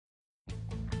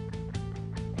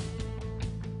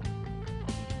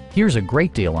Here's a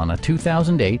great deal on a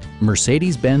 2008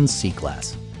 Mercedes-Benz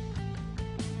C-Class.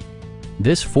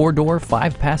 This four-door,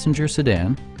 five-passenger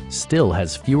sedan still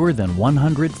has fewer than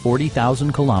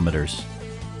 140,000 kilometers.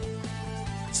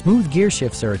 Smooth gear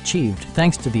shifts are achieved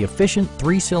thanks to the efficient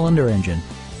three-cylinder engine,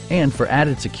 and for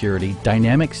added security,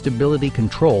 dynamic stability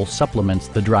control supplements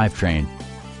the drivetrain.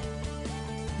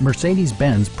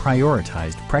 Mercedes-Benz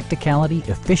prioritized practicality,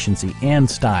 efficiency, and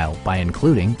style by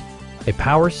including a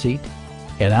power seat,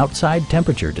 an outside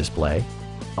temperature display,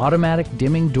 automatic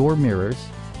dimming door mirrors,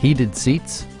 heated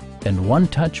seats, and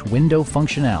one-touch window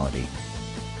functionality.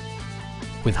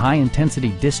 With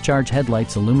high-intensity discharge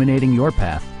headlights illuminating your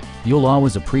path, you'll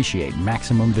always appreciate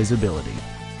maximum visibility.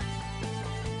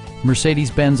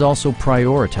 Mercedes-Benz also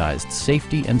prioritized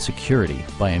safety and security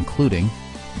by including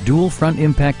dual front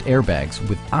impact airbags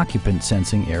with occupant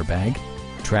sensing airbag,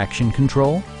 traction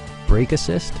control, brake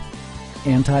assist,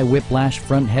 anti-whiplash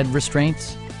front head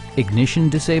restraints, ignition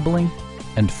disabling,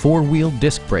 and four-wheel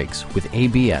disc brakes with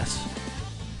ABS.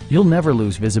 You'll never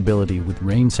lose visibility with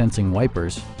rain-sensing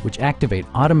wipers, which activate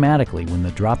automatically when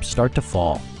the drops start to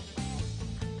fall.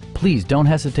 Please don't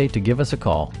hesitate to give us a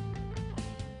call.